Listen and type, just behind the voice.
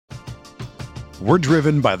We're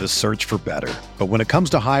driven by the search for better. But when it comes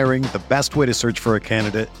to hiring, the best way to search for a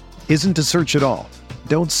candidate isn't to search at all.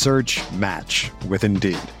 Don't search, match with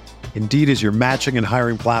Indeed. Indeed is your matching and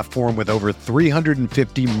hiring platform with over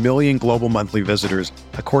 350 million global monthly visitors,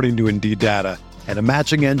 according to Indeed data, and a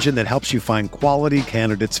matching engine that helps you find quality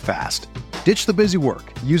candidates fast. Ditch the busy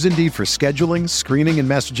work. Use Indeed for scheduling, screening, and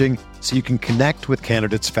messaging so you can connect with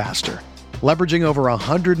candidates faster. Leveraging over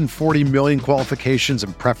 140 million qualifications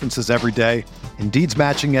and preferences every day, Indeed's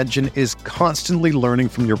matching engine is constantly learning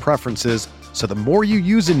from your preferences, so the more you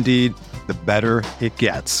use Indeed, the better it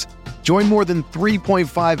gets. Join more than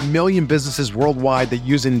 3.5 million businesses worldwide that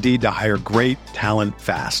use Indeed to hire great talent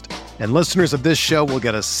fast. And listeners of this show will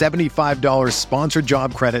get a $75 sponsored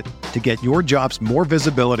job credit to get your jobs more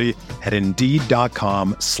visibility at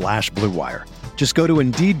Indeed.com/Blue Wire. Just go to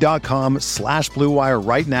Indeed.com/Blue Wire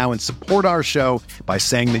right now and support our show by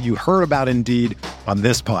saying that you heard about Indeed on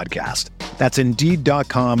this podcast. That's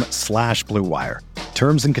Indeed.com/Blue Wire.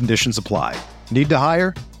 Terms and conditions apply. Need to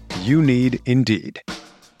hire? You need Indeed.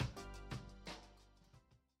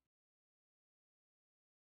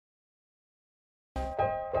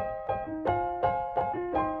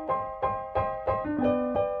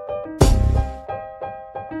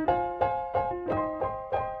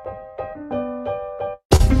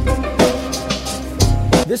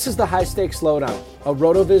 This is the High Stakes Lowdown, a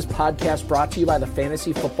RotoViz podcast brought to you by the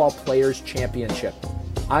Fantasy Football Players Championship.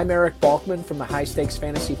 I'm Eric Balkman from the High Stakes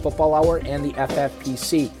Fantasy Football Hour and the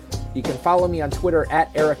FFPC. You can follow me on Twitter at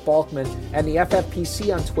Eric Balkman and the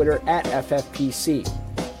FFPC on Twitter at FFPC.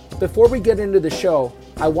 Before we get into the show,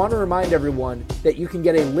 I want to remind everyone that you can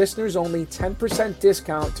get a listeners-only 10%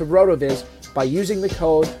 discount to RotoViz by using the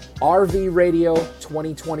code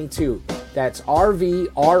RVRadio2022. That's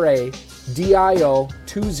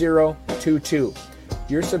RVRADIO2022.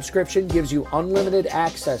 Your subscription gives you unlimited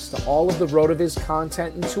access to all of the RotoViz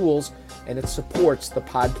content and tools, and it supports the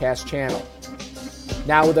podcast channel.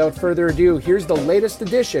 Now, without further ado, here's the latest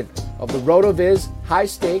edition of the RotoViz High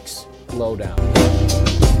Stakes Lowdown.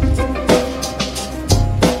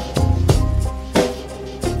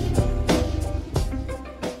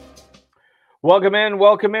 Welcome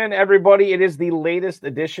in, everybody. It is the latest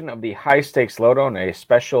edition of the High Stakes Lowdown, a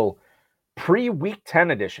special pre-Week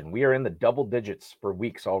 10 edition. We are in the double digits for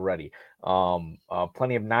weeks already.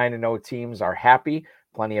 Plenty of 9-0 teams are happy.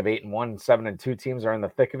 Plenty of 8-1, 7-2 teams are in the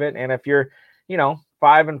thick of it. And if you're,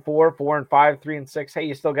 5-4, 4-5, 3-6, hey,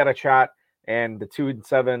 you still got a shot. And the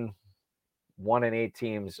 2-7, 1-8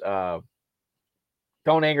 teams,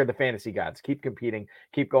 don't anger the fantasy gods. Keep competing.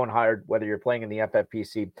 Keep going hard, whether you're playing in the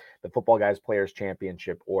FFPC, the Football Guys Players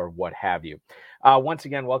Championship, or what have you. Once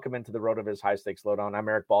again, welcome into the RotoViz High Stakes Lowdown. I'm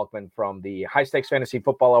Eric Balkman from the High Stakes Fantasy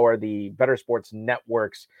Football Hour, the Better Sports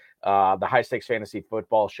Networks, the High Stakes Fantasy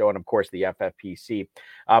Football Show, and, of course, the FFPC.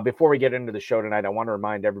 Before we get into the show tonight, I want to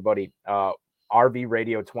remind everybody, RV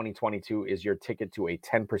Radio 2022 is your ticket to a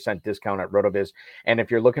 10% discount at RotoViz. And if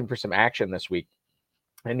you're looking for some action this week,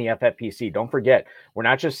 in the FFPC, don't forget, we're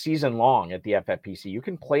not just season long at the FFPC. You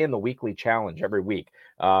can play in the weekly challenge every week.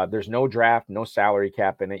 There's no draft, no salary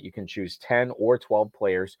cap in it. You can choose 10 or 12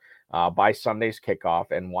 players by Sunday's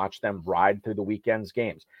kickoff and watch them ride through the weekend's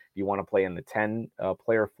games. If you want to play in the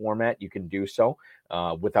 10-player format, you can do so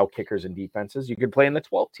without kickers and defenses. You can play in the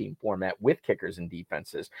 12-team format with kickers and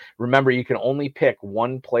defenses. Remember, you can only pick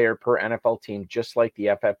one player per NFL team, just like the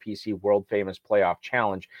FFPC world-famous playoff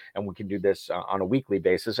challenge, and we can do this on a weekly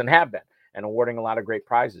basis and have been, and awarding a lot of great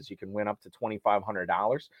prizes. You can win up to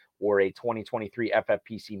 $2,500 or a 2023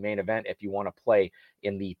 FFPC main event if you want to play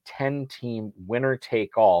in the 10-team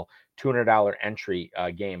winner-take-all $200 entry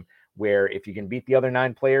game, where if you can beat the other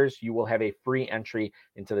 9 players, you will have a free entry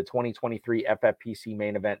into the 2023 FFPC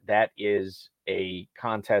main event. That is a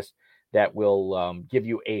contest that will give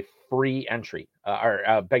you a free entry,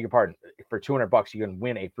 beg your pardon, for $200, you can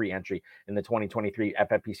win a free entry in the 2023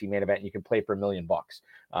 FFPC main event, and you can play for $1 million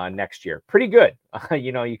next year. Pretty good.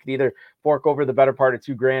 You could either fork over the better part of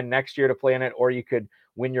 $2,000 next year to play in it, or you could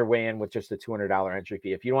win your way in with just a $200 entry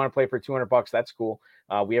fee. If you want to play for $200, that's cool.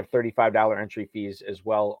 We have $35 entry fees as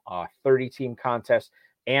well, 30-team contest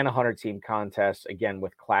and 100-team contests, again,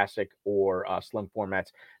 with classic or slim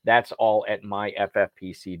formats. That's all at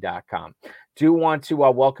myffpc.com. Do want to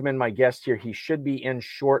welcome in my guest here. He should be in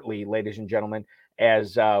shortly, ladies and gentlemen,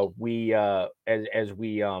 as we are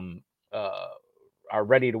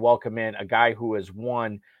ready to welcome in a guy who has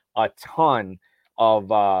won a ton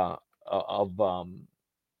of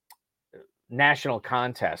national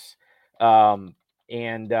contests,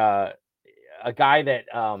 and a guy that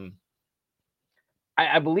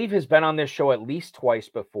I believe has been on this show at least twice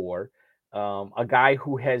before. A guy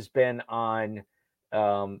who has been on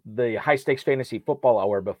the High Stakes Fantasy Football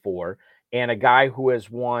Hour before, and a guy who has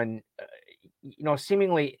won,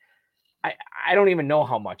 seemingly, I don't even know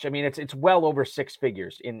how much. I mean, it's well over six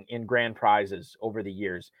figures in grand prizes over the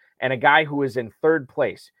years, and a guy who is in third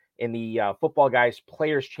place in the Football Guys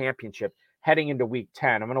Players Championship heading into Week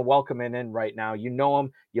 10. I'm going to welcome him in right now. You know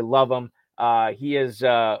him, you love him. He is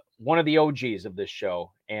one of the OGs of this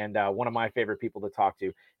show and one of my favorite people to talk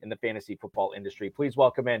to in the fantasy football industry. Please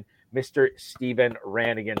welcome in Mr. Steven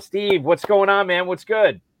Rannigan. Steve, what's going on, man? What's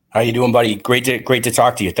good? How you doing, buddy? Great to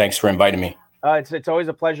talk to you. Thanks for inviting me. It's always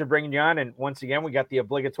a pleasure bringing you on. And once again, we got the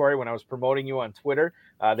obligatory when I was promoting you on Twitter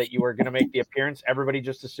that you were going to make the appearance. Everybody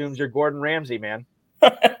just assumes you're Gordon Ramsay, man.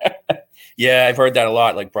 Yeah, I've heard that a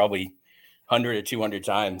lot, like probably 100 or 200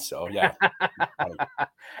 times. So yeah.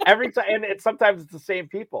 Every time, and sometimes it's the same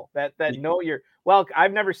people that know you're. Well,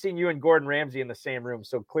 I've never seen you and Gordon Ramsay in the same room,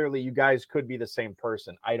 so clearly you guys could be the same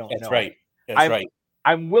person. I don't know. That's right. That's right.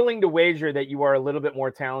 I'm willing to wager that you are a little bit more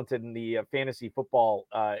talented in the fantasy football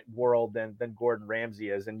world than Gordon Ramsay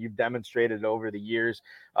is, and you've demonstrated over the years.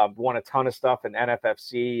 Won a ton of stuff in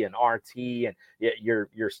NFFC and RT, and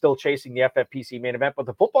you're still chasing the FFPC main event. But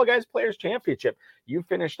the Football Guys Players Championship, you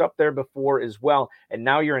finished up there before as well, and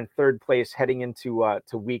now you're in third place heading into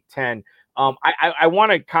to Week 10. I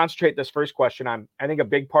want to concentrate this first question on. I think a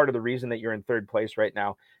big part of the reason that you're in third place right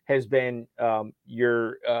now has been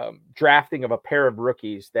your drafting of a pair of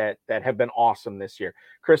rookies that have been awesome this year.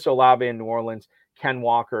 Chris Olave in New Orleans, Ken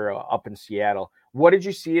Walker up in Seattle. What did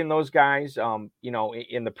you see in those guys,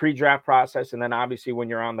 in the pre-draft process? And then obviously when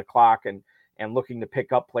you're on the clock and looking to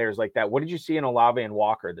pick up players like that, what did you see in Olave and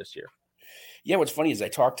Walker this year? Yeah, what's funny is I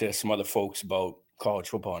talked to some other folks about college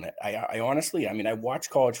football, and I honestly, I watched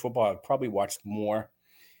college football. I've probably watched more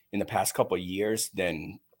in the past couple of years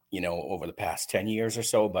than, over the past 10 years or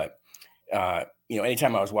so. But,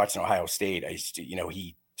 anytime I was watching Ohio State, I used to,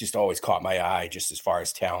 he just always caught my eye just as far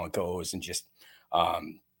as talent goes and just,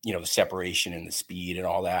 the separation and the speed and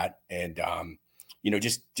all that. And,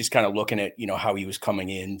 just kind of looking at, how he was coming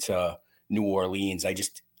into New Orleans.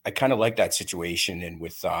 I kind of like that situation. And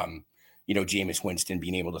with, Jameis Winston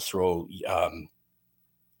being able to throw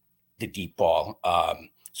the deep ball.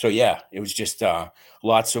 So yeah, it was just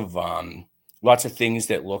lots of things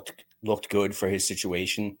that looked good for his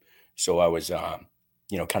situation. So I was,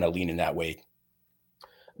 kind of leaning that way.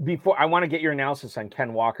 Before I want to get your analysis on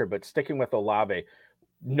Ken Walker, but sticking with Olave,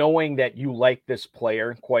 knowing that you like this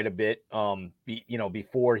player quite a bit,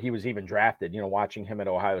 before he was even drafted, watching him at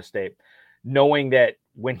Ohio State, knowing that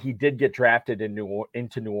when he did get drafted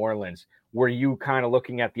into New Orleans, were you kind of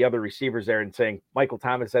looking at the other receivers there and saying, Michael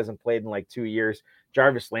Thomas hasn't played in like 2 years,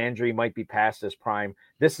 Jarvis Landry might be past his prime,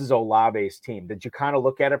 this is Olave's team? Did you kind of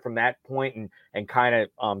look at it from that point and kind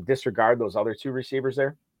of disregard those other two receivers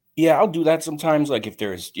there? Yeah, I'll do that sometimes. Like if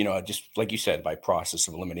there's, just like you said, by process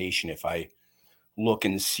of elimination, if I look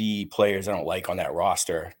and see players I don't like on that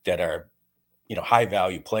roster that are, high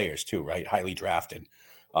value players too, right? Highly drafted.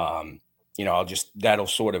 That'll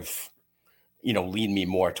sort of, lead me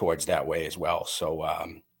more towards that way as well. So,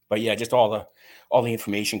 but yeah, just all the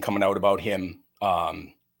information coming out about him,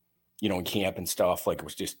 in camp and stuff, like it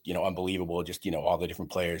was just, unbelievable. Just, all the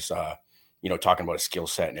different players, talking about his skill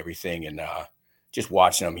set and everything. And just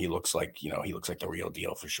watching him, he looks like the real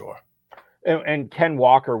deal for sure. And Ken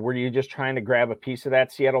Walker, were you just trying to grab a piece of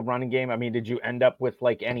that Seattle running game? I mean, did you end up with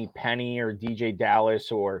like any Penny or DJ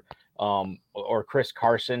Dallas or Chris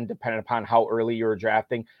Carson, depending upon how early you were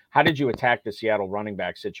drafting? How did you attack the Seattle running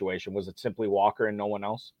back situation? Was it simply Walker and no one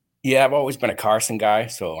else? Yeah, I've always been a Carson guy.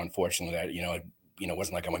 So unfortunately that, it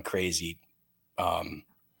wasn't like I went crazy,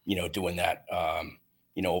 doing that,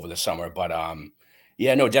 over the summer, but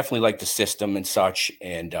yeah, no, definitely like the system and such.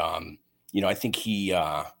 And, I think he,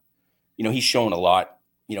 he's shown a lot,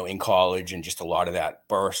 in college and just a lot of that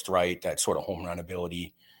burst, right? That sort of home run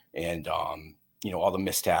ability and, all the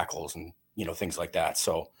missed tackles and, things like that.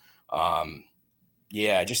 So,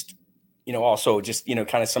 yeah, just, also just,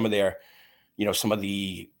 kind of some of their, some of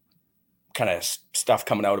the kind of stuff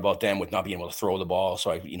coming out about them with not being able to throw the ball.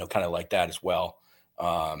 So I, kind of like that as well.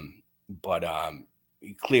 But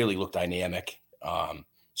he clearly looked dynamic.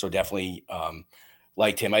 So definitely,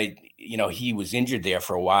 liked him. He was injured there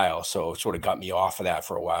for a while, so it sort of got me off of that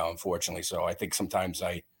for a while, unfortunately. So I think sometimes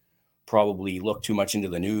I probably look too much into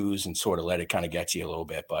the news and sort of let it kind of get you a little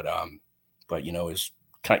bit, but it's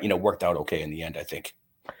kind of, worked out okay in the end, I think.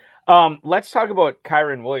 Let's talk about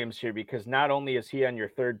Kyron Williams here, because not only is he on your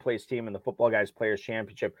third place team in the Football Guys Players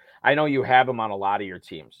Championship, I know you have him on a lot of your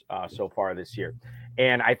teams so far this year.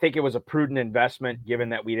 And I think it was a prudent investment given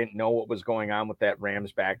that we didn't know what was going on with that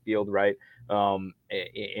Rams backfield, right? You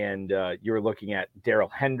were looking at Darrell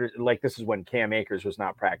Henderson. Like, this is when Cam Akers was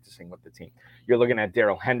not practicing with the team. You're looking at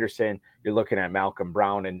Darrell Henderson. You're looking at Malcolm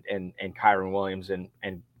Brown and Kyron Williams and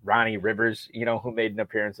Ronnie Rivers, who made an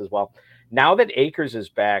appearance as well. Now that Akers is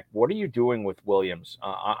back, what are you doing with Williams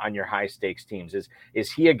on your high stakes teams?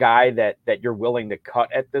 Is he a guy that you're willing to cut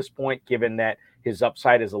at this point, given that his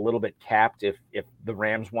upside is a little bit capped if the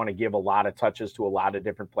Rams want to give a lot of touches to a lot of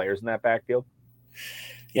different players in that backfield?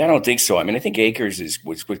 Yeah, I don't think so. I mean, I think Akers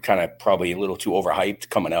was kind of probably a little too overhyped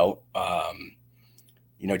coming out.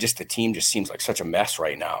 Just the team just seems like such a mess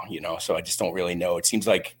right now, so I just don't really know. It seems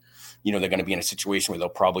like, they're going to be in a situation where they'll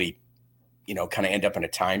probably, kind of end up in a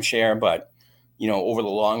timeshare, but, over the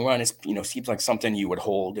long run, it's, seems like something you would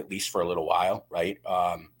hold at least for a little while. Right.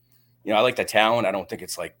 I like the talent. I don't think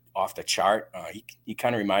it's like off the chart. He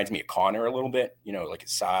kind of reminds me of Connor a little bit, like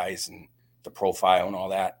his size and the profile and all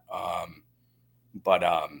that.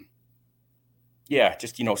 Yeah,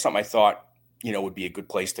 just, something I thought, would be a good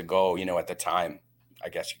place to go, at the time, I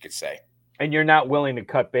guess you could say. And you're not willing to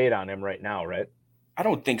cut bait on him right now, right? I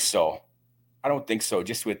don't think so.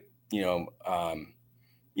 Just with,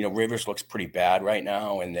 Rivers looks pretty bad right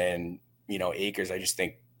now. And then, Akers, I just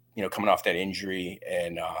think, coming off that injury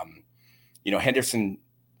and, Henderson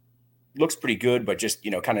looks pretty good, but just,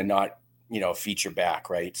 kind of not, feature back.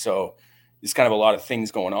 Right. So there's kind of a lot of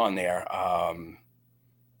things going on there.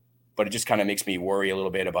 But it just kind of makes me worry a little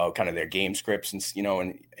bit about kind of their game scripts and,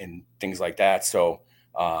 and things like that. So,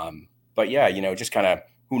 but yeah, just kind of,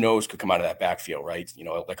 who knows, could come out of that backfield, right?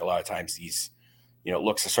 Like a lot of times these,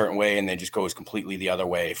 looks a certain way and then just goes completely the other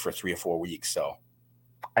way for 3 or 4 weeks. So,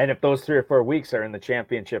 and if those 3 or 4 weeks are in the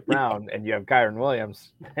championship round and you have Kyron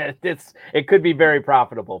Williams, it could be very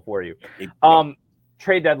profitable for you.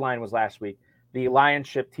 Trade deadline was last week. The Lions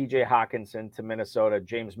shipped TJ Hawkinson to Minnesota.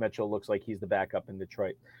 James Mitchell looks like he's the backup in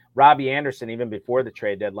Detroit. Robbie Anderson, even before the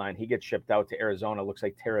trade deadline, he gets shipped out to Arizona. Looks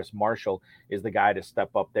like Terrace Marshall is the guy to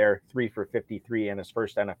step up there, 3 for 53 and his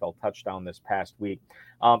first NFL touchdown this past week.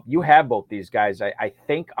 You have both these guys, I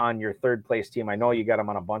think, on your third place team. I know you got them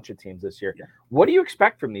on a bunch of teams this year. Yeah. What do you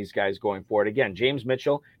expect from these guys going forward? Again, James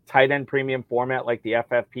Mitchell, tight end premium format like the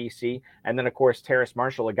FFPC. And then, of course, Terrace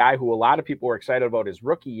Marshall, a guy who a lot of people were excited about his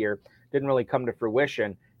rookie year, didn't really come to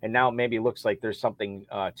fruition. And now maybe looks like there's something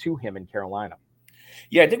to him in Carolina.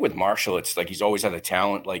 Yeah, I think with Marshall, it's like he's always had the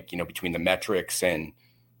talent, like, between the metrics and,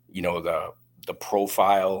 the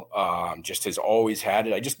profile, just has always had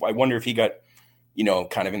it. I wonder if he got,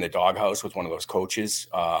 kind of in the doghouse with one of those coaches,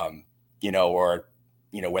 or,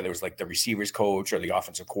 whether it was like the receivers coach or the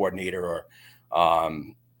offensive coordinator or,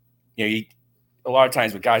 a lot of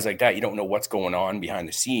times with guys like that, you don't know what's going on behind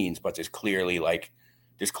the scenes, but there's clearly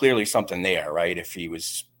something there, right? If he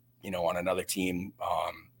was, on another team,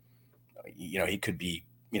 he could be,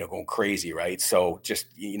 going crazy, right? So just,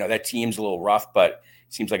 that team's a little rough, but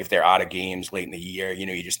it seems like if they're out of games late in the year,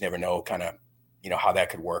 you just never know kind of, how that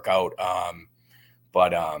could work out.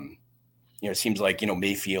 It seems like,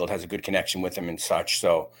 Mayfield has a good connection with him and such.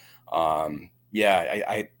 So, I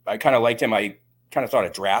kind of liked him. I kind of thought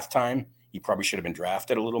at draft time, he probably should have been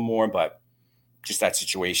drafted a little more, but just that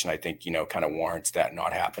situation, I think, kind of warrants that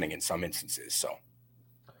not happening in some instances. So.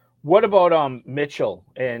 What about Mitchell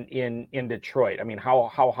in Detroit? I mean,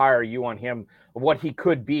 how high are you on him, what he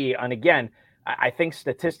could be? And again, I think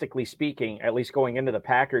statistically speaking, at least going into the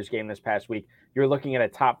Packers game this past week, you're looking at a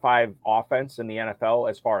top 5 offense in the NFL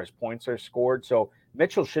as far as points are scored. So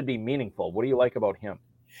Mitchell should be meaningful. What do you like about him?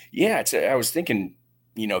 Yeah, I was thinking,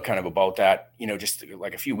 kind of about that, just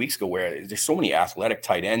like a few weeks ago, where there's so many athletic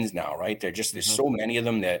tight ends now, right? There's so many of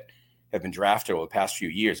them that have been drafted over the past few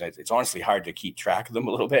years. It's honestly hard to keep track of them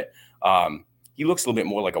a little bit. He looks a little bit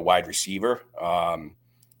more like a wide receiver,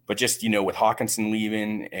 but just, with Hawkinson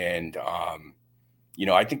leaving and,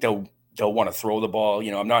 I think they'll want to throw the ball.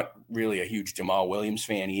 I'm not really a huge Jamal Williams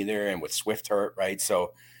fan either. And with Swift hurt, right?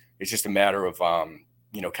 So it's just a matter of, kind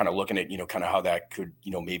of looking at, kind of how that could,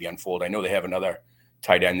 maybe unfold. I know they have another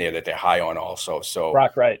tight end there that they're high on also. So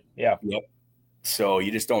Brock Wright. Yeah. Yep. So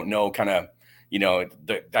you just don't know kind of,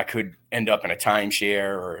 that could end up in a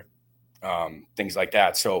timeshare or things like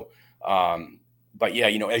that. So, but yeah,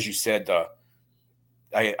 as you said,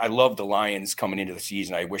 I love the Lions coming into the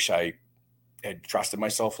season. I wish I had trusted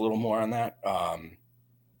myself a little more on that.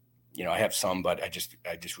 I have some, but I just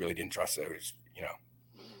really didn't trust it. I was,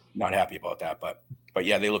 not happy about that, but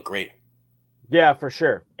yeah, they look great. Yeah, for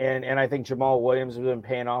sure. And I think Jamal Williams has been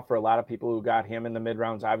paying off for a lot of people who got him in the mid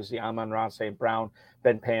rounds. Obviously, Amon-Ra St. Brown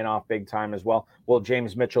been paying off big time as well. Will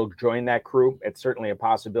James Mitchell join that crew? It's certainly a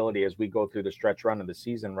possibility as we go through the stretch run of the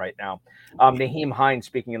season right now. Nyheim Hines,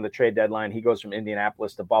 speaking of the trade deadline, he goes from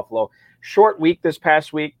Indianapolis to Buffalo. Short week this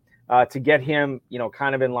past week. To get him,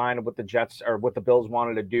 kind of in line with the Jets or what the Bills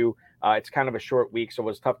wanted to do. It's kind of a short week, so it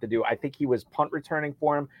was tough to do. I think he was punt returning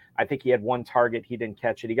for him. I think he had one target. He didn't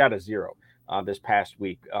catch it. He got a 0 this past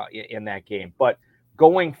week in that game. But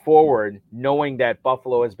going forward, knowing that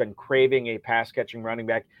Buffalo has been craving a pass-catching running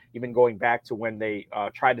back, even going back to when they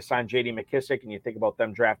tried to sign J.D. McKissick, and you think about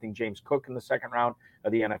them drafting James Cook in the second round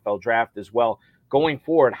of the NFL draft as well. Going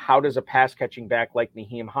forward, how does a pass-catching back like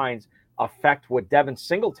Nyheim Hines affect what Devin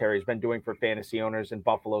Singletary has been doing for fantasy owners in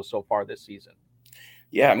Buffalo so far this season?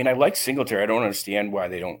 Yeah, I mean, I like Singletary. I don't understand why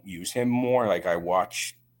they don't use him more. Like, I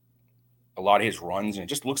watch a lot of his runs, and it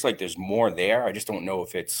just looks like there's more there. I just don't know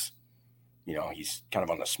if it's, he's kind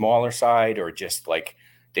of on the smaller side, or just like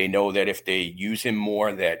they know that if they use him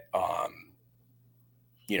more that,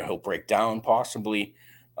 he'll break down possibly.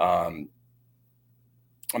 I'm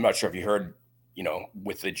not sure if you heard,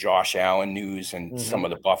 with the Josh Allen news and some of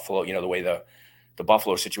the Buffalo, the way the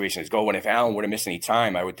Buffalo situation is going. If Allen would have missed any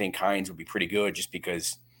time, I would think Hines would be pretty good, just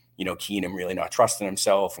because, Keenum really not trusting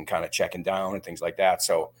himself and kind of checking down and things like that.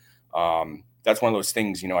 So that's one of those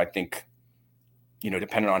things, I think,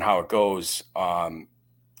 depending on how it goes, I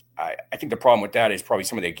think the problem with that is probably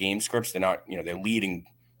some of their game scripts. They're not, they're leading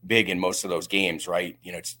big in most of those games, right?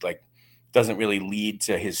 It's like, doesn't really lead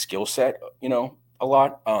to his skill set, a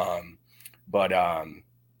lot. But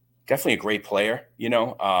definitely a great player,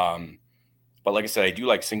 but like I said, I do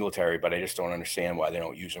like Singletary, but I just don't understand why they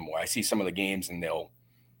don't use him more. I see some of the games and they'll,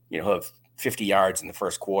 have 50 yards in the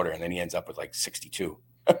first quarter, and then he ends up with like 62.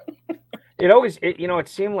 It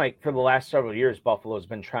seemed like for the last several years, Buffalo's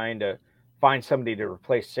been trying to find somebody to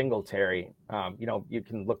replace Singletary. You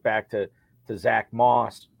can look back to Zach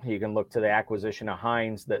Moss. You can look to the acquisition of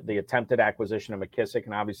Hines, the attempted acquisition of McKissick,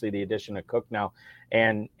 and obviously the addition of Cook now.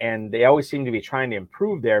 And they always seem to be trying to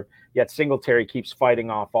improve there, yet Singletary keeps fighting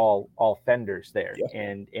off all fenders there. Yeah.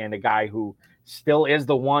 And a guy who still is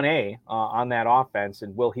the 1A on that offense.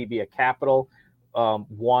 And will he be a capital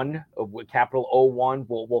capital O1?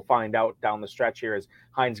 We'll find out down the stretch here as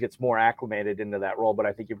Hines gets more acclimated into that role. But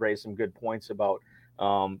I think you've raised some good points about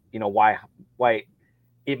why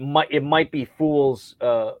it might be fool's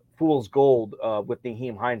gold with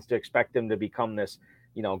Nyheim Hines to expect him to become this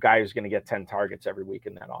guy who's going to get 10 targets every week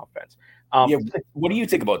in that offense. What do you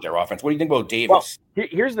think about their offense? What do you think about Davis? Well,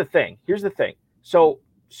 here's the thing. So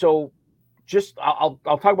just I'll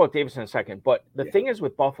talk about Davis in a second, but the thing is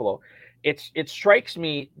with Buffalo, it strikes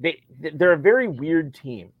me they're a very weird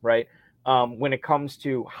team, right? When it comes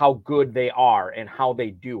to how good they are and how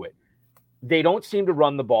they do it. They don't seem to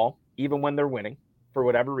run the ball even when they're winning. For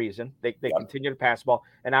whatever reason, they continue to pass the ball,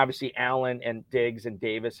 and obviously Allen and Diggs and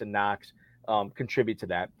Davis and Knox contribute to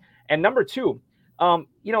that. And number two,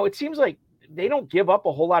 it seems like they don't give up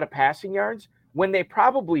a whole lot of passing yards when they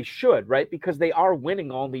probably should, right? Because they are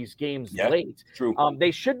winning all these games late. True.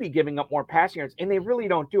 They should be giving up more passing yards, and they really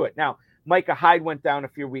don't do it. Now, Micah Hyde went down a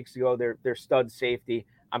few weeks ago. Their stud safety.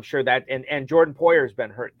 I'm sure that and Jordan Poyer has been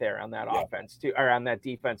hurt there on that offense too, or on that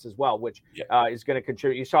defense as well, which is going to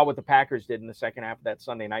contribute. You saw what the Packers did in the second half of that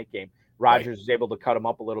Sunday night game. Rodgers was able to cut them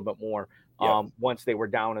up a little bit more once they were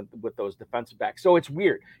down with those defensive backs. So it's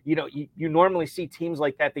weird. You normally see teams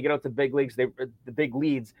like that. They get out to big leagues. The big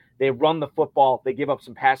leads. They run the football. They give up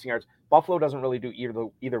some passing yards. Buffalo doesn't really do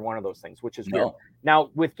either one of those things, which is weird.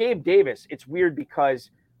 Now with Gabe Davis, it's weird because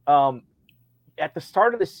at the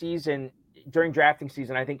start of the season, during drafting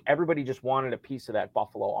season, I think everybody just wanted a piece of that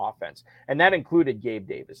Buffalo offense. And that included Gabe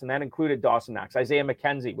Davis, and that included Dawson Knox. Isaiah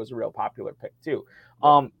McKenzie was a real popular pick too.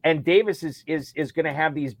 And Davis is going to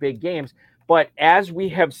have these big games. But as we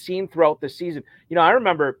have seen throughout the season, I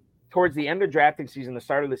remember towards the end of drafting season, the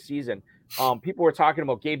start of the season, people were talking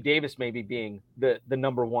about Gabe Davis maybe being the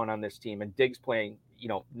number one on this team and Diggs playing,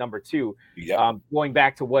 number two, going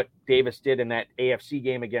back to what Davis did in that AFC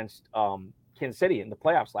game against Kansas City in the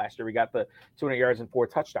playoffs last year. We got the 200 yards and 4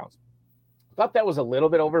 touchdowns. Thought that was a little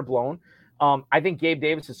bit overblown. I think Gabe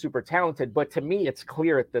Davis is super talented, but to me, it's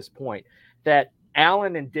clear at this point that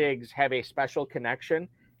Allen and Diggs have a special connection.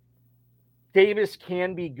 Davis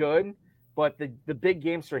can be good, but the big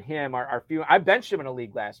games for him are few. I benched him in a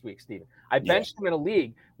league last week, Steven. I benched him in a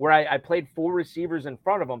league where I played 4 receivers in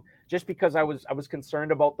front of him just because I was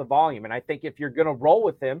concerned about the volume. And I think if you're going to roll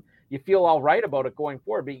with him, you feel all right about it going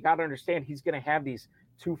forward. But you got to understand he's going to have these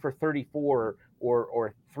 2 for 34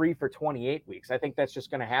 or 3 for 28 weeks. I think that's just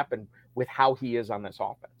going to happen with how he is on this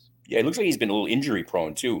offense. Yeah, it looks like he's been a little injury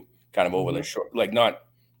prone too, kind of over the short, like not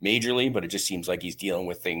majorly, but it just seems like he's dealing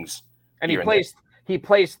with things. And he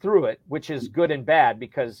plays through it, which is good and bad,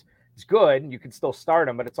 because it's good, you can still start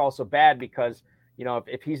him, but it's also bad because, you know,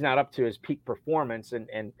 if he's not up to his peak performance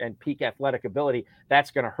and peak athletic ability,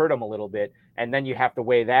 that's going to hurt him a little bit. And then you have to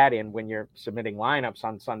weigh that in when you're submitting lineups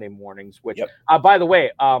on Sunday mornings, which, by the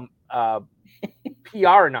way,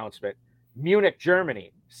 PR announcement, Munich,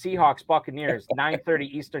 Germany, Seahawks, Buccaneers, 9:30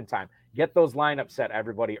 Eastern time. Get those lineups set,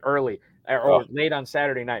 everybody, early or late on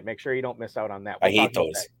Saturday night. Make sure you don't miss out on that. I hate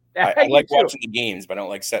those. I like watching the games, but I don't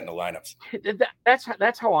like setting the lineups.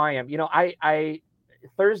 That's how I am. You know, I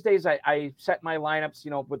Thursdays I set my lineups,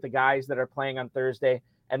 you know, with the guys that are playing on Thursday,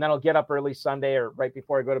 and then I'll get up early Sunday or right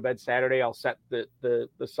before I go to bed Saturday. I'll set the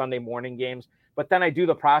Sunday morning games, but then I do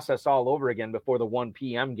the process all over again before the 1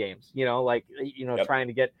 p.m. games. You know, like trying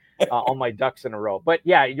to get all my ducks in a row. But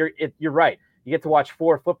yeah, you're right. You get to watch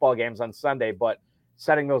 4 football games on Sunday, but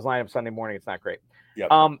setting those lineups Sunday morning, it's not great. Yep.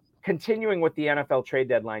 Continuing with the NFL trade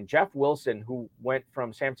deadline, Jeff Wilson, who went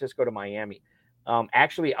from San Francisco to Miami,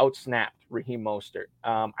 actually outsnapped Raheem Mostert.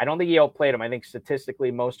 I don't think he outplayed him. I think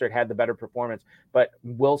statistically Mostert had the better performance, but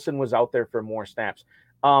Wilson was out there for more snaps.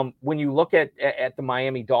 When you look at the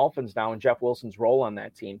Miami Dolphins now and Jeff Wilson's role on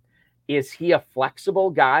that team, is he a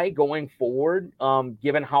flexible guy going forward,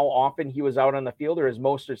 given how often he was out on the field, or is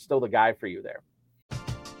Mostert still the guy for you there?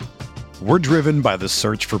 We're driven by the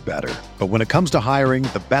search for better. But when it comes to hiring,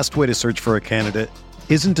 the best way to search for a candidate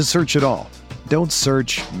isn't to search at all. Don't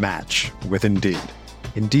search, match with Indeed.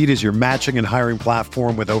 Indeed is your matching and hiring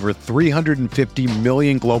platform with over 350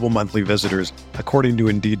 million global monthly visitors, according to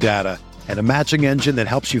Indeed data, and a matching engine that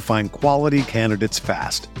helps you find quality candidates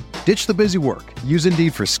fast. Ditch the busy work. Use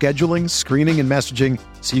Indeed for scheduling, screening, and messaging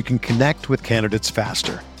so you can connect with candidates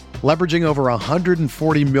faster. Leveraging over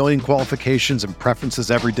 140 million qualifications and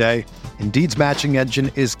preferences every day, Indeed's matching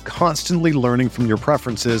engine is constantly learning from your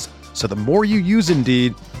preferences, so the more you use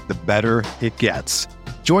Indeed, the better it gets.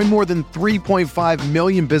 Join more than 3.5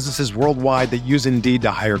 million businesses worldwide that use Indeed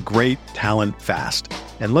to hire great talent fast.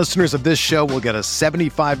 And listeners of this show will get a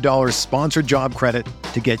 $75 sponsored job credit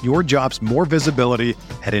to get your jobs more visibility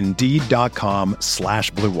at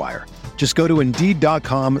Indeed.com/Blue Wire. Just go to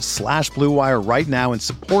Indeed.com/Blue Wire right now and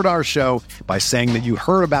support our show by saying that you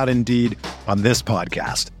heard about Indeed on this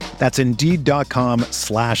podcast. That's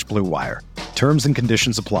Indeed.com/Blue Wire. Terms and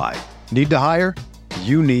conditions apply. Need to hire?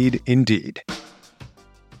 You need Indeed.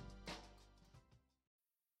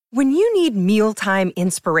 When you need mealtime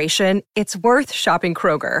inspiration, it's worth shopping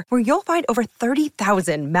Kroger, where you'll find over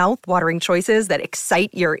 30,000 mouth-watering choices that excite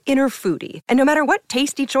your inner foodie. And no matter what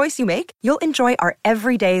tasty choice you make, you'll enjoy our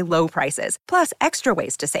everyday low prices, plus extra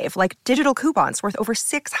ways to save, like digital coupons worth over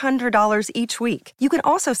 $600 each week. You can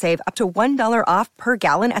also save up to $1 off per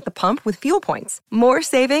gallon at the pump with fuel points. More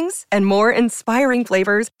savings and more inspiring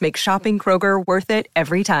flavors make shopping Kroger worth it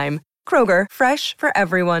every time. Kroger, fresh for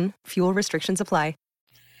everyone. Fuel restrictions apply.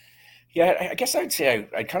 Yeah, I guess I'd say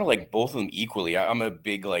I kind of like both of them equally. I'm a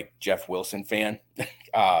big like Jeff Wilson fan.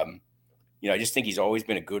 I just think he's always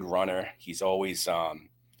been a good runner. He's always it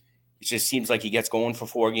just seems like he gets going for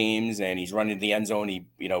 4 games and he's running the end zone. He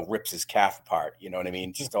rips his calf apart. You know what I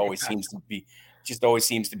mean? Just always seems to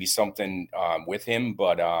be something with him.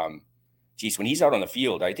 But when he's out on the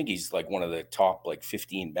field, I think he's like one of the top like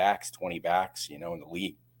 15 backs, 20 backs, in the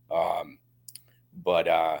league.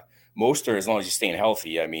 But Mostert, as long as he's staying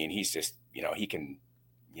healthy, I mean, he's just, he can,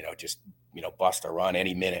 bust a run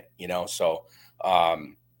any minute, So I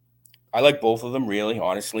like both of them, really,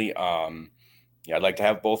 honestly. I'd like to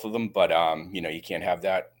have both of them, but, you can't have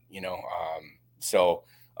that, I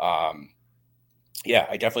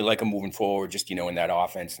definitely like him moving forward, just, in that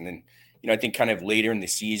offense. And then, I think kind of later in the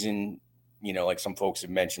season, like some folks have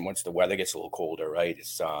mentioned, once the weather gets a little colder, right?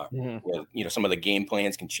 It's, some of the game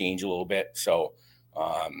plans can change a little bit. So,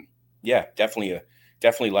 definitely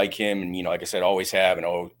like him. And, like I said, always have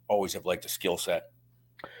and always have liked the skill set.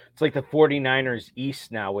 It's like the 49ers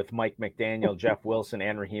East now with Mike McDaniel, Jeff Wilson,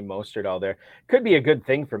 and Raheem Mostert all there. Could be a good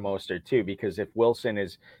thing for Mostert too, because if Wilson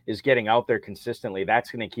is getting out there consistently, that's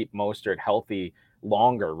going to keep Mostert healthy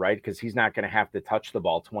longer, right? Because he's not going to have to touch the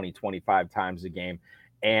ball 20, 25 times a game.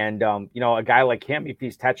 And, a guy like him, if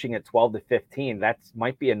he's touching it 12 to 15, that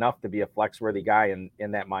might be enough to be a flex-worthy guy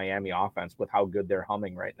in that Miami offense with how good they're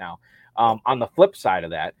humming right now. On the flip side of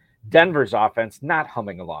that, Denver's offense not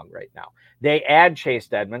humming along right now. They add Chase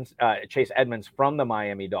Edmonds from the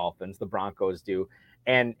Miami Dolphins, the Broncos do,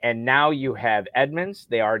 And now you have Edmonds.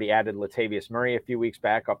 They already added Latavius Murray a few weeks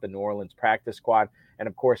back off the New Orleans practice squad. And,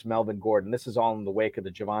 of course, Melvin Gordon. This is all in the wake of the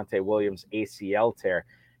Javonte Williams ACL tear.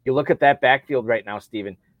 You look at that backfield right now,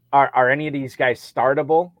 Steven. Are any of these guys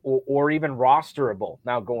startable or even rosterable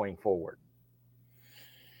now going forward?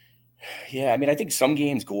 Yeah, I mean, I think some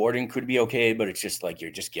games Gordon could be okay, but it's just like you're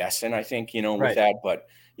just guessing, I think, with Right. that. But,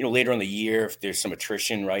 later in the year, if there's some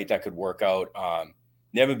attrition, right, that could work out.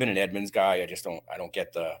 Never been an Edmonds guy. I just don't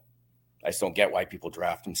get why people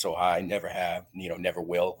draft him so high. Never have, never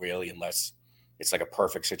will really, unless it's like a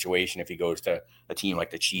perfect situation if he goes to a team like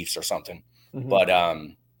the Chiefs or something. Mm-hmm. But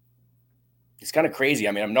it's kind of crazy.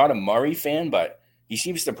 I mean, I'm not a Murray fan, but he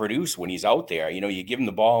seems to produce when he's out there. You give him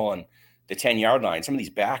the ball on the 10-yard line. Some of these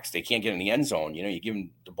backs, they can't get in the end zone. You give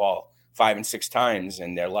him the ball 5 and 6 times,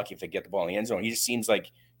 and they're lucky if they get the ball in the end zone. He just seems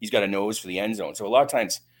like he's got a nose for the end zone. So a lot of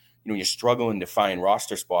times, you're struggling to find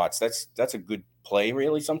roster spots. That's a good play,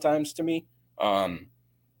 really, sometimes to me. Not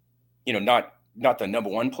the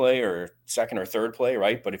number one play or second or third play,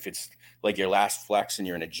 right? But if it's like your last flex and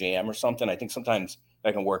you're in a jam or something, I think sometimes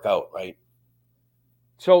that can work out, right?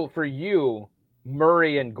 So for you,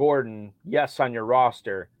 Murray and Gordon, yes, on your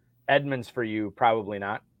roster. Edmonds for you, probably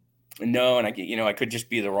not. No, and I could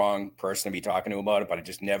just be the wrong person to be talking to about it, but I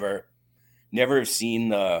just never have seen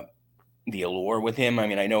the allure with him. I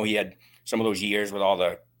mean, I know he had some of those years with all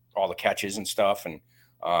the catches and stuff, and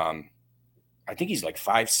I think he's like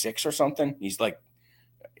 5'6" or something. He's like,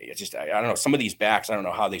 it's just I don't know. Some of these backs, I don't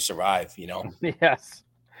know how they survive. Yes.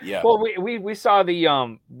 Yeah. Well, we saw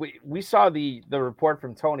we saw the report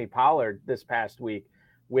from Tony Pollard this past week,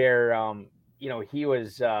 where he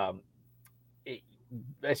was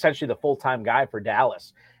essentially the full-time guy for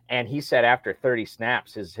Dallas. And he said after 30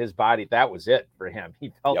 snaps, his body, that was it for him.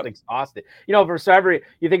 He felt exhausted. You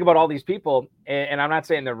think about all these people, and I'm not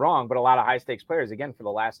saying they're wrong, but a lot of high-stakes players, again, for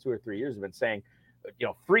the last 2 or 3 years have been saying,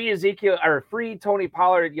 free Ezekiel or free Tony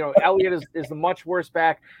Pollard. Elliott is the much worse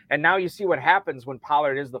back. And now you see what happens when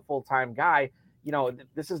Pollard is the full-time guy. He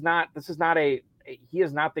is not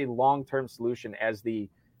the long-term solution as the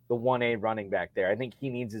 1A running back there. I think he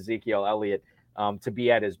needs Ezekiel Elliott to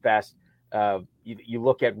be at his best. You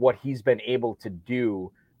look at what he's been able to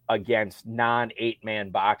do against non-8-man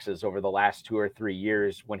boxes over the last 2 or 3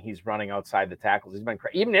 years when he's running outside the tackles. He's been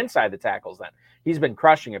even inside the tackles. Then he's been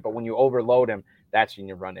crushing it. But when you overload him, that's when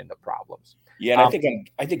you run into problems. Yeah, and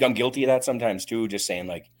I think I'm guilty of that sometimes too. Just saying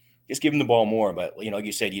just give him the ball more. But like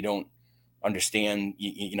you said, you don't understand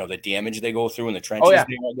the damage they go through in the trenches. There,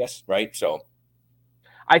 I guess, right? So.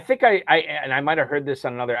 I think I might have heard this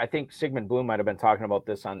on another. I think Sigmund Bloom might have been talking about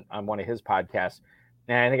this on one of his podcasts,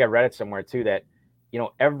 and I think I read it somewhere too that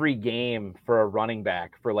every game for a running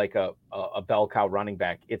back, for like a bell cow running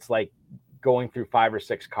back, it's like going through 5 or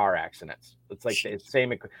 6 car accidents. It's like the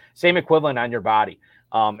same equivalent on your body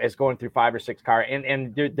as going through 5 or 6 car,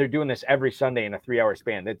 and they're doing this every Sunday in a 3-hour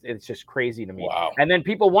span. It's just crazy to me. Wow. And then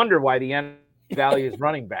people wonder why the end value is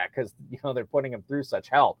running back because they're putting them through such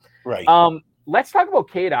hell. Right. Let's talk about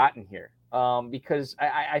Cade Otton here, because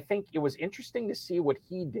I think it was interesting to see what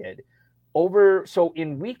he did So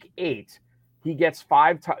in week 8, he gets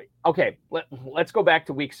 5. Okay, let's go back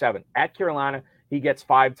to week 7 at Carolina. He gets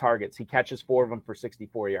 5 targets. He catches 4 of them for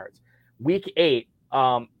 64 yards. Week 8,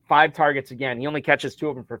 5 targets again. He only catches 2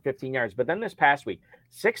 of them for 15 yards. But then this past week,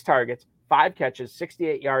 6 targets, 5 catches,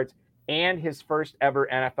 68 yards, and his first ever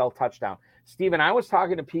NFL touchdown. Steven, I was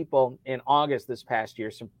talking to people in August this past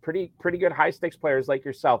year, some pretty good high stakes players like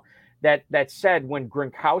yourself, that said when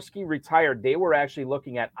Gronkowski retired, they were actually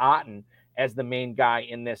looking at Otton as the main guy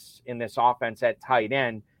in this offense at tight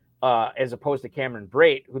end, as opposed to Cameron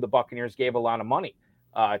Brate, who the Buccaneers gave a lot of money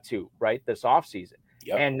to, right, this offseason.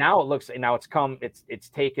 Yep. And now it's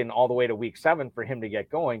taken all the way to week 7 for him to get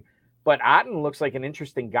going. But Otton looks like an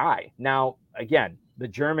interesting guy. Now, again, the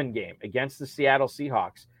German game against the Seattle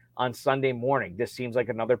Seahawks on Sunday morning. This seems like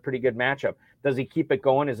another pretty good matchup. Does he keep it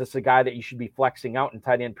going? Is this a guy that you should be flexing out in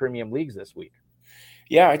tight end premium leagues this week?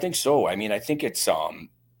 Yeah, I think so. I mean, I think it's,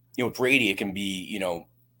 Brady, it can be,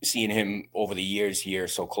 seeing him over the years here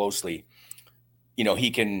so closely,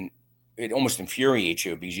 it almost infuriates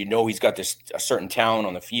you because he's got a certain talent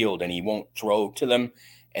on the field and he won't throw to them.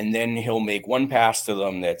 And then he'll make one pass to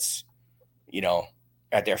them that's,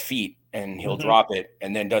 at their feet, and he'll drop it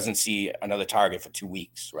and then doesn't see another target for 2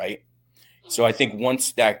 weeks, right? So I think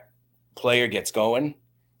once that player gets going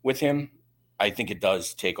with him, I think it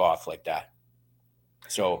does take off like that.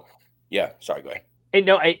 So, yeah, sorry, go ahead. And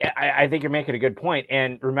no, I think you're making a good point.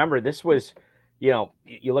 And remember, this was,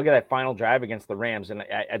 you look at that final drive against the Rams, and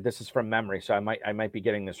this is from memory, so I might be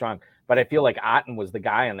getting this wrong, but I feel like Otton was the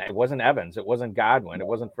guy on that. It wasn't Evans, it wasn't Godwin, it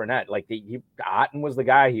wasn't Fournette. Like Otton was the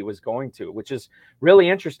guy he was going to, which is really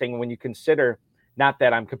interesting when you consider, not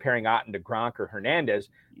that I'm comparing Otton to Gronk or Hernandez,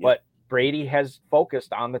 but Brady has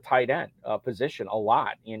focused on the tight end position a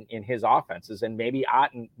lot in his offenses, and maybe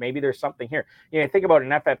Otton, maybe there's something here. Think about in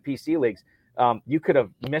FFPC leagues, you could have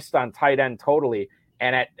missed on tight end totally.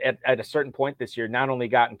 And at a certain point this year, not only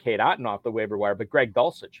gotten Cade Otton off the waiver wire, but Greg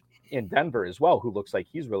Dulcich in Denver as well, who looks like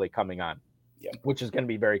he's really coming on, which is going to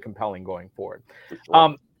be very compelling going forward.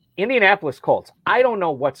 Sure. Indianapolis Colts, I don't know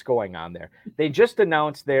what's going on there. They just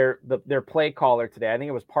announced their play caller today. I think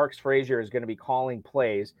it was Parks Frazier is going to be calling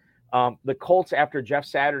plays. The Colts, after Jeff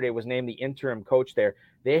Saturday was named the interim coach there,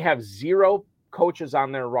 they have 0 coaches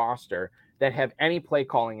on their roster that have any play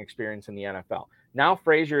calling experience in the NFL. Now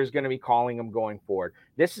Frazier is going to be calling them going forward.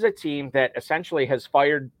 This is a team that essentially has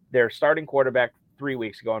fired their starting quarterback 3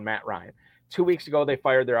 weeks ago in Matt Ryan. 2 weeks ago, they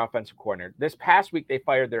fired their offensive coordinator. This past week, they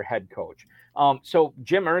fired their head coach. So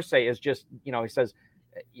Jim Irsay is just, he says,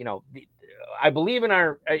 I believe in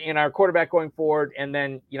our quarterback going forward. And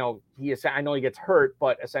then, I know he gets hurt,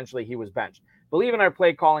 but essentially he was benched. Believe in our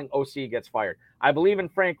play calling, OC gets fired. I believe in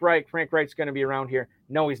Frank Reich. Frank Reich's going to be around here.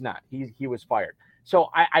 No, he's not. He was fired. So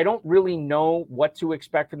I don't really know what to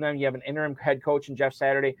expect from them. You have an interim head coach in Jeff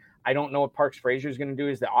Saturday. I don't know what Parks Frazier is going to do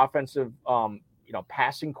as the offensive,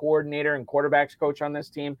 passing coordinator and quarterbacks coach on this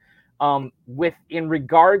team. In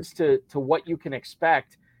regards to what you can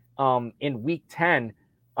expect in Week 10,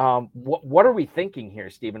 what are we thinking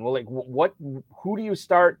here, Stephen? Well, who do you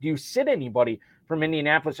start? Do you sit anybody from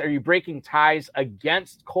Indianapolis? Are you breaking ties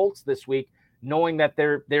against Colts this week, knowing that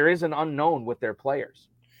there is an unknown with their players?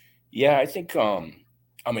 Yeah, I think I'm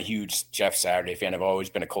a huge Jeff Saturday fan. I've always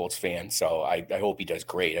been a Colts fan, so I hope he does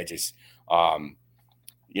great. I just, I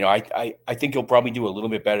think he'll probably do a little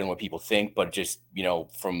bit better than what people think, but just,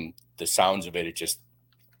 from the sounds of it,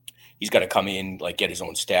 he's got to come in, get his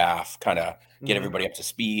own staff, kind of get everybody up to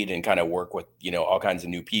speed and kind of work with, all kinds of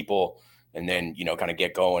new people, and then, kind of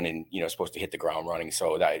get going and, supposed to hit the ground running.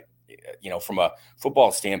 So that, from a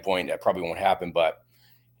football standpoint, that probably won't happen, but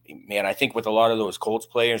man, I think with a lot of those Colts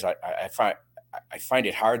players, I find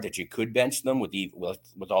it hard that you could bench them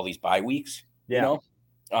with all these bye weeks. Yeah.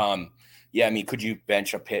 I mean, could you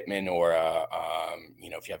bench a Pittman or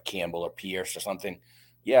if you have Campbell or Pierce or something?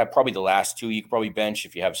 Yeah, probably the last two you could probably bench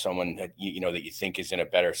if you have someone that that you think is in a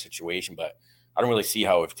better situation. But I don't really see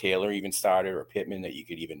how if Taylor even started or Pittman that you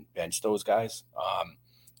could even bench those guys.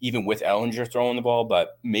 Even with Ellinger throwing the ball,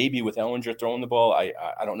 but maybe with Ellinger throwing the ball, I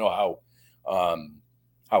don't know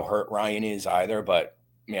how hurt Ryan is either, but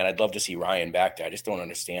man, I'd love to see Ryan back there. I just don't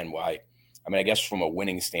understand why. I mean, I guess from a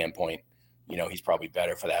winning standpoint, he's probably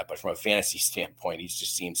better for that, but from a fantasy standpoint, he's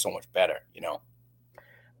just seems so much better,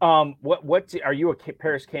 What are you, a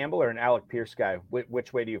Paris Campbell or an Alec Pierce guy?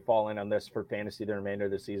 Which way do you fall in on this for fantasy the remainder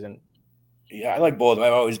of the season? Yeah, I like both.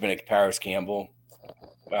 I've always been a Paris Campbell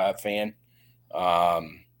fan.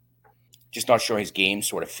 Just not sure his game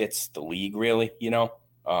sort of fits the league really,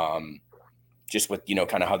 just with,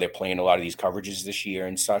 kind of how they're playing a lot of these coverages this year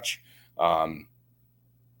and such.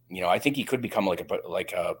 I think he could become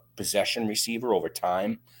like a possession receiver over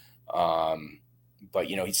time. But,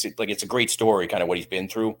 it's a great story, kind of what he's been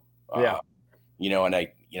through. And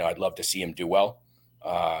I'd love to see him do well.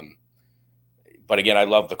 But again, I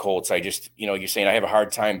love the Colts. I just, you're saying I have a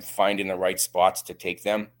hard time finding the right spots to take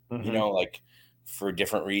them, for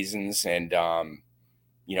different reasons. And,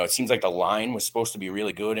 it seems like the line was supposed to be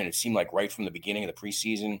really good. And it seemed like right from the beginning of the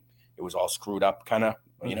preseason, it was all screwed up kind of,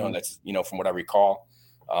 that's, from what I recall.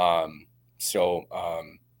 I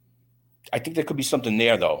think there could be something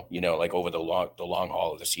there though, over the long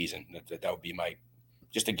haul of the season. That would be my,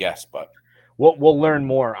 just a guess, but. We'll learn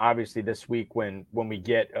more obviously this week when we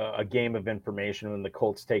get a game of information when the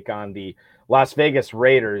Colts take on the Las Vegas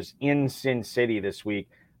Raiders in Sin City this week.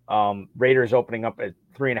 Raiders opening up at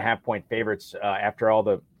 3.5-point favorites after all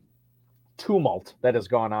the tumult that has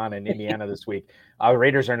gone on in Indiana this week.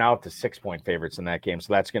 Raiders are now up to 6-point favorites in that game,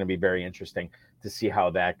 so that's going to be very interesting to see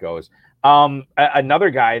how that goes.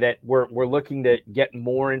 Another guy that we're looking to get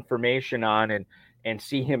more information on and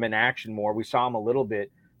see him in action more. We saw him a little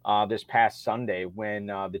bit this past Sunday when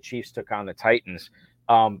the Chiefs took on the Titans.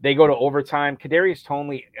 They go to overtime. Kadarius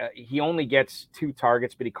Toney, he only gets 2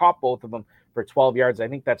 targets, but he caught both of them for 12 yards. I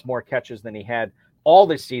think that's more catches than he had all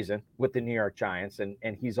this season with the New York Giants. And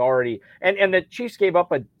he's already and the Chiefs gave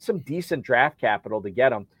up some decent draft capital to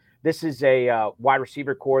get him. This is a wide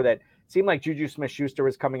receiver core that seemed like Juju Smith-Schuster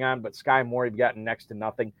was coming on, but Sky Moore had gotten next to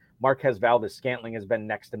nothing. Marquez Valdes-Scantling has been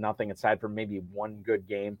next to nothing aside from maybe one good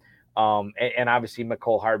game. And obviously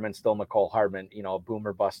Mecole Hardman's still Mecole Hardman, a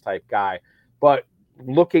boomer bust type guy. But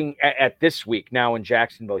looking at this week now in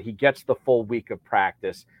Jacksonville, he gets the full week of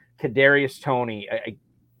practice. Kadarius Toney,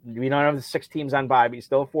 we don't have the 6 teams on bye, but you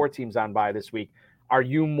still have 4 teams on bye this week. Are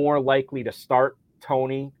you more likely to start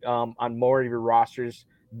Toney on more of your rosters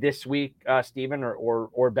this week, Stephen,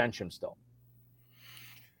 or bench him still?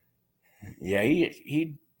 Yeah,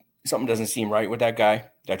 he something doesn't seem right with that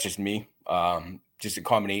guy. That's just me. Just a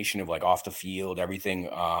combination of like off the field, everything.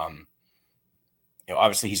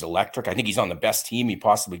 Obviously he's electric. I think he's on the best team he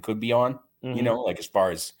possibly could be on. Mm-hmm. Like as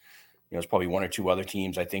far as there's probably 1 or 2 other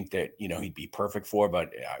teams I think that he'd be perfect for,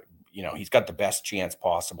 but he's got the best chance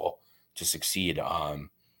possible to succeed. I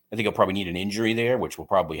think he'll probably need an injury there, which will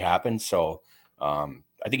probably happen. So I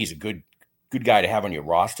think he's a good guy to have on your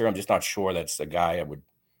roster. I'm just not sure that's the guy I would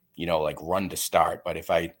like run to start. But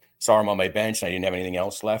if I saw him on my bench and I didn't have anything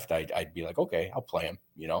else left, I'd be like, okay, I'll play him.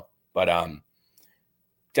 But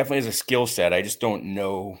definitely as a skill set, I just don't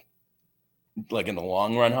know, like in the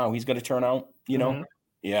long run, how he's going to turn out. Mm-hmm.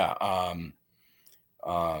 Yeah.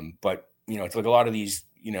 But it's like a lot of these,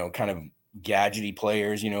 kind of gadgety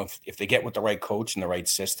players. If they get with the right coach and the right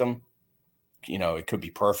system, it could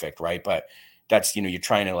be perfect, right? But that's you're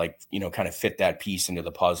trying to like kind of fit that piece into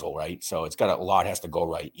the puzzle, right? So it's got a lot has to go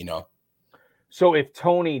right. So if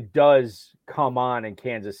Toney does come on in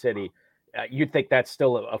Kansas City, you think that's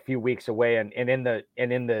still a few weeks away, and in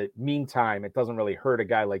the meantime, it doesn't really hurt a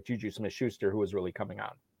guy like Juju Smith-Schuster who is really coming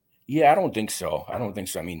on. Yeah, I don't think so.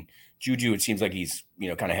 I mean, Juju, it seems like he's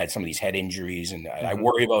kind of had some of these head injuries, and I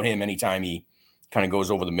worry about him anytime he kind of goes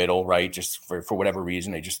over the middle, right? Just for whatever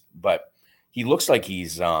reason, but he looks like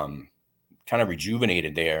he's kind of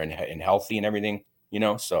rejuvenated there and healthy and everything,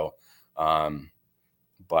 So,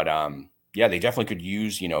 yeah, they definitely could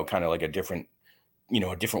use kind of like a different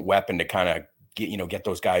weapon to kind of get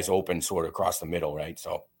those guys open sort of across the middle, right?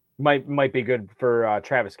 So might be good for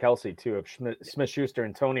Travis Kelce too. If Smith-Schuster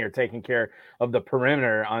and Toney are taking care of the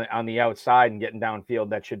perimeter on the outside and getting downfield,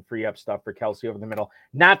 that should free up stuff for Kelce over the middle.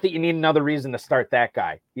 Not that you need another reason to start that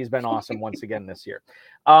guy. He's been awesome once again this year.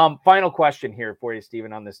 Final question here for you,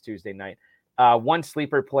 Stephen, on this Tuesday night. One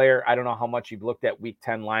sleeper player. I don't know how much you've looked at Week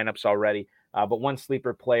 10 lineups already, but one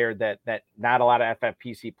sleeper player that not a lot of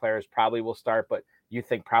FFPC players probably will start, but you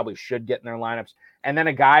think probably should get in their lineups. And then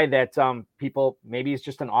a guy that people maybe is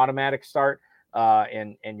just an automatic start,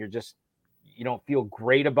 and you don't feel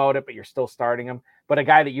great about it, but you're still starting him. But a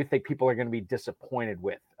guy that you think people are going to be disappointed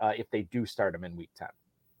with if they do start him in Week 10.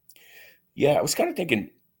 Yeah, I was kind of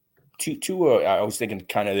thinking I was thinking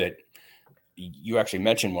kind of that you actually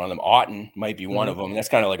mentioned one of them. Otton might be one of them. That's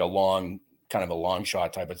kind of like a long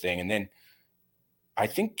shot type of thing. And then I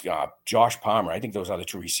think Josh Palmer, I think those other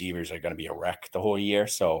 2 receivers are going to be a wreck the whole year.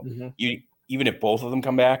 So even if both of them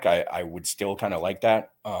come back, I would still kind of like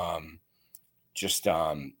that. I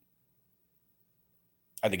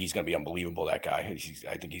think he's going to be unbelievable, that guy.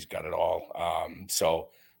 I think he's got it all.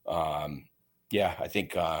 Yeah, I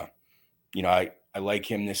think, I like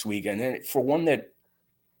him this week. And then for one that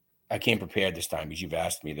I came prepared this time because you've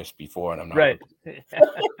asked me this before and I'm not. Right.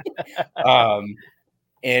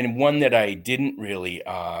 And one that I didn't really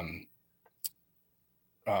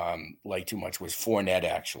like too much was Fournette,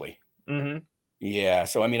 actually. Mm-hmm. Yeah.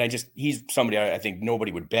 So, I mean, he's somebody I think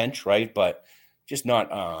nobody would bench, right? But just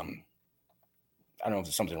not, I don't know if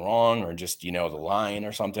there's something wrong or just, the line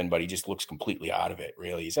or something, but he just looks completely out of it,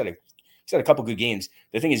 really. He's had a couple good games.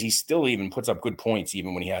 The thing is, he still even puts up good points,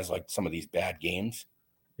 even when he has like some of these bad games.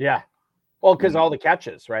 Yeah. Well, because all the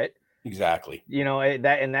catches, right? Exactly.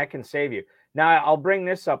 That can save you. Now, I'll bring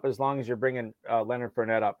this up as long as you're bringing Leonard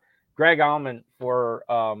Fournette up. Greg Allman,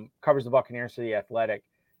 covers the Buccaneers for The Athletic,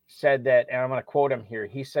 said that, and I'm going to quote him here,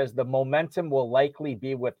 he says the momentum will likely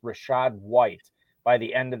be with Rachaad White by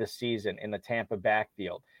the end of the season in the Tampa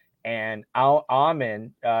backfield. And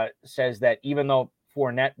Allman says that even though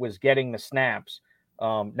Fournette was getting the snaps,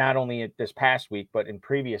 not only this past week, but in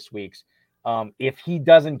previous weeks, if he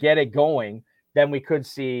doesn't get it going, then we could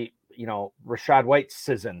see Rachaad White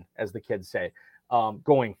season, as the kids say,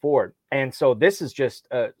 going forward. And so this is just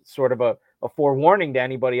sort of a forewarning to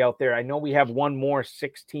anybody out there. I know we have one more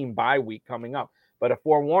 6-team bye week coming up, but a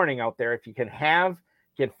forewarning out there. If you can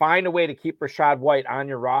find a way to keep Rachaad White on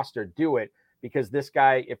your roster, do it, because this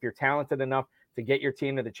guy, if you're talented enough to get your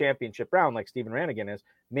team to the championship round, like Stephen Ranigan is,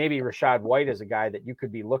 maybe Rachaad White is a guy that you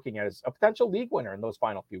could be looking at as a potential league winner in those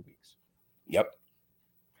final few weeks. Yep.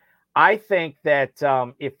 I think that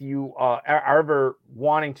if you are ever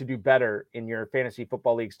wanting to do better in your fantasy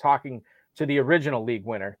football leagues, talking to the original league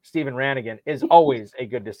winner, Stephen Ranigan, is always a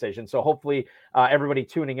good decision. So hopefully everybody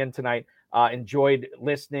tuning in tonight enjoyed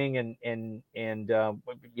listening and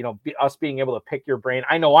us being able to pick your brain.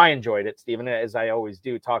 I know I enjoyed it, Stephen, as I always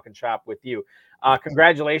do, talking shop with you.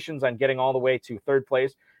 Congratulations on getting all the way to third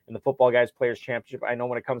place in the Football Guys Players Championship. I know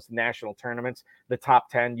when it comes to national tournaments, the top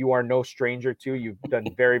 10, you are no stranger to. You've done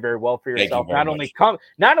very, very well for yourself. Not only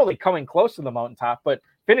coming close to the mountaintop, but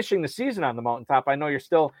finishing the season on the mountaintop. I know you're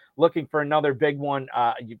still looking for another big one.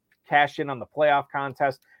 You cash in on the playoff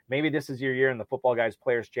contest. Maybe this is your year in the Football Guys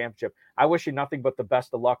Players Championship. I wish you nothing but the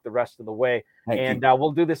best of luck the rest of the way. Thank you.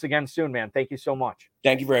 We'll do this again soon, man. Thank you so much.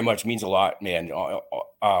 Thank you very much. It means a lot, man.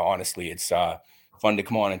 Honestly, it's fun to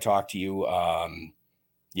come on and talk to you. I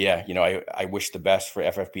wish the best for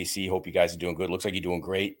FFPC. Hope you guys are doing good. Looks like you're doing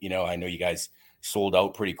great. I know you guys sold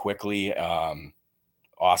out pretty quickly.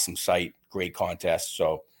 Awesome site, great contest.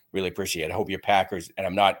 So really appreciate it. I hope your Packers, and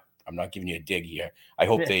I'm not giving you a dig here. I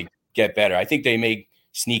hope they get better. I think they may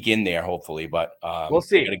sneak in there, hopefully, but we'll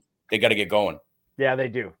see. They got to get going. Yeah, they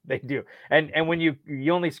do. They do. And when you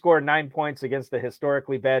only score 9 points against the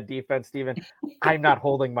historically bad defense, Stephen, I'm not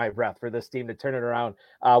holding my breath for this team to turn it around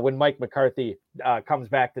when Mike McCarthy comes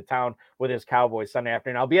back to town with his Cowboys Sunday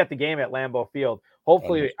afternoon. I'll be at the game at Lambeau Field.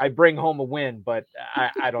 Hopefully I bring home a win, but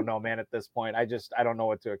I don't know, man, at this point. I don't know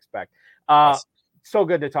what to expect. So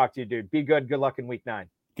good to talk to you, dude. Be good. Good luck in week 9.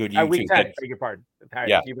 Good. You week too. 10, beg your pardon. All right,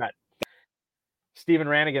 yeah. You bet. Stephen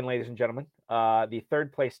Ranigan, ladies and gentlemen, the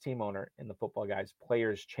third place team owner in the Football Guys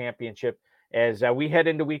Players Championship. As we head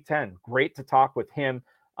into week 10, great to talk with him.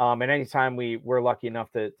 And anytime we're lucky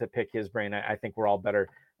enough to pick his brain, I think we're all better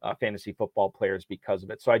fantasy football players because of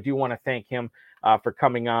it. So I do want to thank him for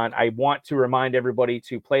coming on. I want to remind everybody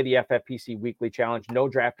to play the FFPC Weekly Challenge. No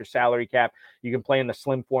draft or salary cap. You can play in the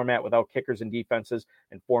slim format without kickers and defenses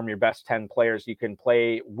and form your best 10 players. You can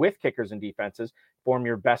play with kickers and defenses, form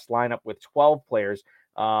your best lineup with 12 players.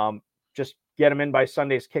 Just get them in by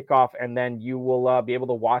Sunday's kickoff, and then you will be able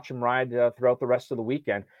to watch them ride throughout the rest of the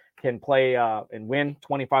weekend. Can play and win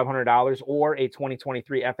 $2,500 or a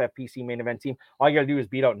 2023 FFPC main event team. All you got to do is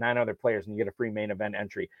beat out 9 other players and you get a free main event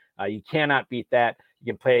entry. You cannot beat that.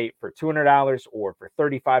 You can play for $200 or for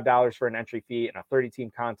 $35 for an entry fee in a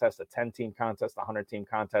 30-team contest, a 10-team contest, a 100-team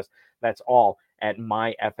contest. That's all at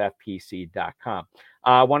myffpc.com.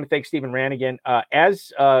 I want to thank Stephen Ranigan.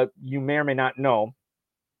 As you may or may not know,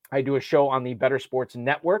 I do a show on the Better Sports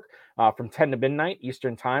Network from 10 to midnight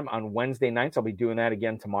Eastern time on Wednesday nights. I'll be doing that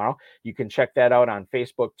again tomorrow. You can check that out on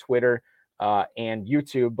Facebook, Twitter, and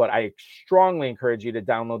YouTube. But I strongly encourage you to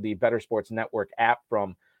download the Better Sports Network app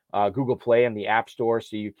from Google Play and the App Store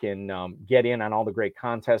so you can get in on all the great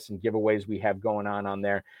contests and giveaways we have going on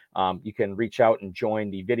there. You can reach out and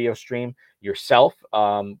join the video stream yourself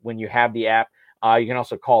when you have the app. You can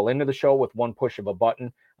also call into the show with one push of a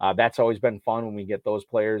button. That's always been fun when we get those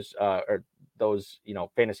players or those,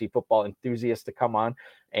 fantasy football enthusiasts to come on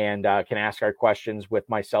and can ask our questions with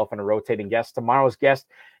myself and a rotating guest. Tomorrow's guest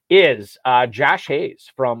is Josh Hayes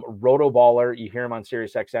from Rotoballer. You hear him on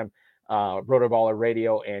SiriusXM, Rotoballer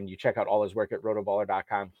Radio, and you check out all his work at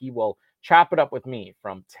rotoballer.com. He will chop it up with me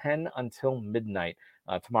from 10 until midnight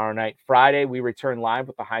tomorrow night. Friday, we return live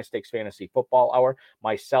with the High Stakes Fantasy Football Hour.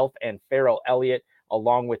 Myself and Farrell Elliott,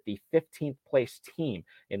 along with the 15th place team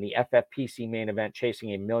in the FFPC main event, chasing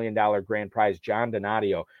 $1 million grand prize, John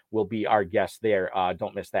Donadio, will be our guest there.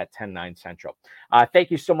 Don't miss that, 10/9 Central.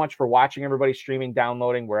 Thank you so much for watching, everybody, streaming,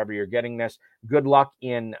 downloading, wherever you're getting this. Good luck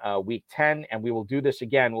in week 10, and we will do this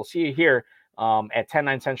again. We'll see you here at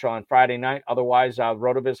 10/9 Central on Friday night. Otherwise,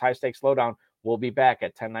 RotoViz High Stakes Slowdown will be back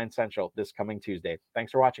at 10/9 Central this coming Tuesday.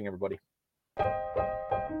 Thanks for watching, everybody.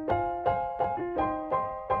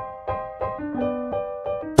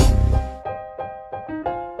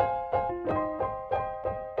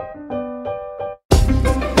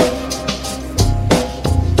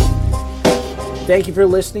 Thank you for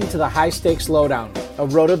listening to the High Stakes Lowdown, a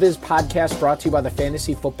RotoViz podcast brought to you by the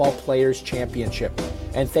Fantasy Football Players Championship.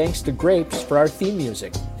 And thanks to Grapes for our theme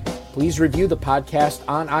music. Please review the podcast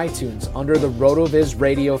on iTunes under the RotoViz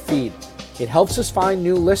radio feed. It helps us find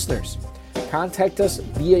new listeners. Contact us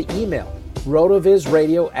via email,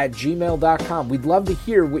 rotovizradio@gmail.com. We'd love to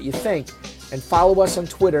hear what you think, and follow us on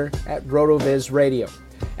Twitter at RotoVizRadio.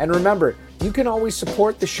 And remember, you can always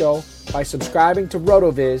support the show by subscribing to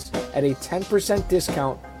RotoViz at a 10%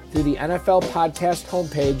 discount through the NFL podcast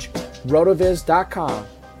homepage,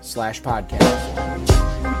 rotoviz.com/podcast.